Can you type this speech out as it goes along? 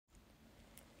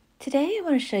Today I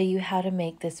want to show you how to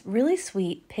make this really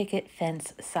sweet picket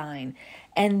fence sign.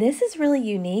 And this is really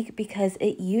unique because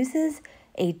it uses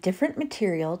a different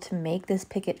material to make this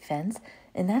picket fence,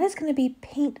 and that is going to be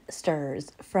paint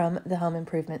stirrers from the home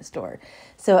improvement store.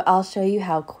 So I'll show you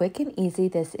how quick and easy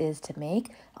this is to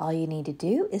make. All you need to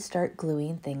do is start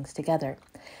gluing things together.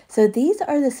 So these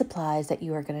are the supplies that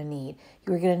you are going to need.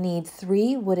 You are going to need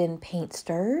 3 wooden paint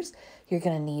stirrers. You're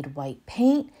going to need white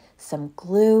paint, some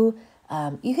glue.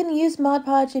 You can use Mod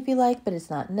Podge if you like, but it's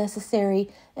not necessary.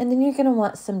 And then you're going to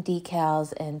want some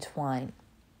decals and twine.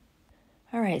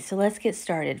 All right, so let's get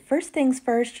started. First things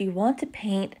first, you want to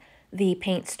paint the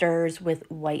paint stirrers with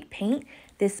white paint.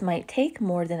 This might take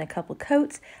more than a couple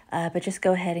coats, but just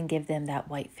go ahead and give them that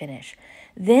white finish.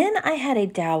 Then I had a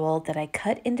dowel that I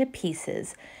cut into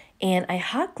pieces, and I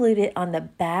hot glued it on the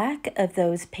back of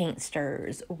those paint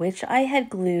stirrers, which I had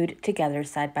glued together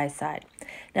side by side.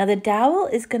 Now the dowel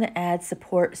is going to add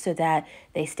support so that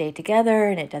they stay together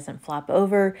and it doesn't flop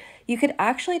over. You could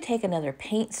actually take another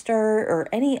paint stirrer or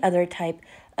any other type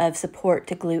of support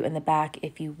to glue in the back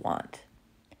if you want.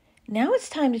 Now it's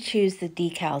time to choose the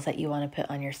decals that you want to put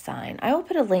on your sign. I will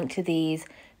put a link to these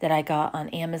that I got on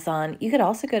Amazon. You could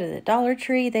also go to the Dollar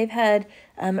Tree. They've had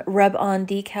rub-on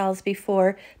decals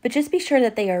before, but just be sure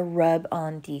that they are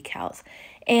rub-on decals.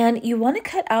 And you want to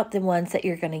cut out the ones that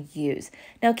you're going to use.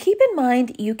 Now keep in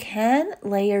mind you can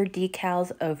layer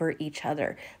decals over each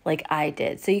other like I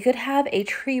did. So you could have a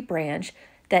tree branch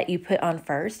that you put on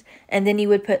first, and then you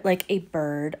would put like a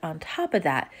bird on top of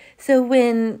that. So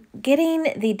when getting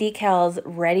the decals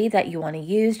ready that you want to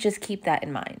use, just keep that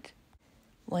in mind.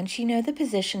 Once you know the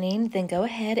positioning, then go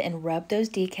ahead and rub those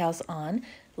decals on,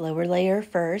 lower layer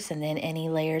first and then any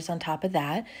layers on top of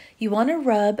that. You want to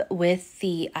rub with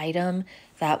the item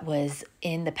that was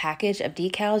in the package of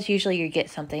decals. Usually you get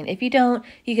something. If you don't,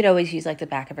 you could always use like the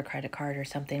back of a credit card or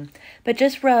something. But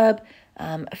just rub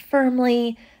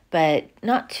firmly, but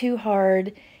not too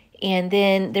hard. And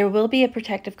then there will be a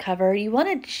protective cover. You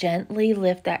want to gently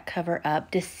lift that cover up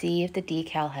to see if the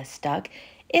decal has stuck.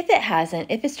 If it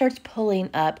hasn't, if it starts pulling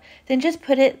up, then just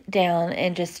put it down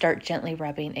and just start gently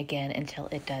rubbing again until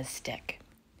it does stick.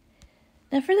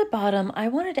 Now for the bottom, I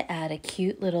wanted to add a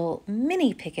cute little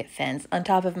mini picket fence on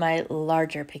top of my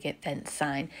larger picket fence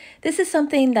sign. This is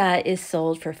something that is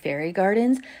sold for fairy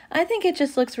gardens. I think it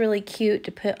just looks really cute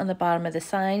to put on the bottom of the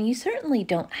sign. You certainly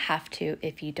don't have to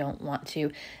if you don't want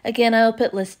to. Again, I'll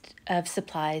put list of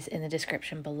supplies in the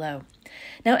description below.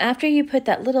 Now after you put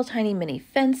that little tiny mini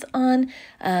fence on,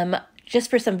 just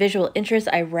for some visual interest,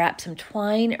 I wrapped some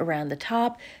twine around the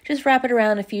top. Just wrap it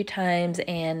around a few times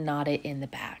and knot it in the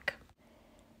back.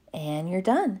 And you're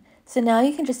done. So now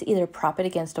you can just either prop it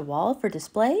against a wall for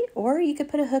display, or you could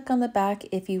put a hook on the back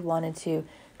if you wanted to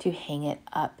hang it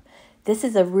up. This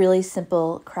is a really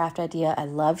simple craft idea. I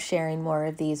love sharing more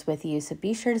of these with you, so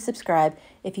be sure to subscribe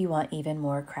if you want even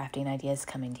more crafting ideas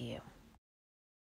coming to you.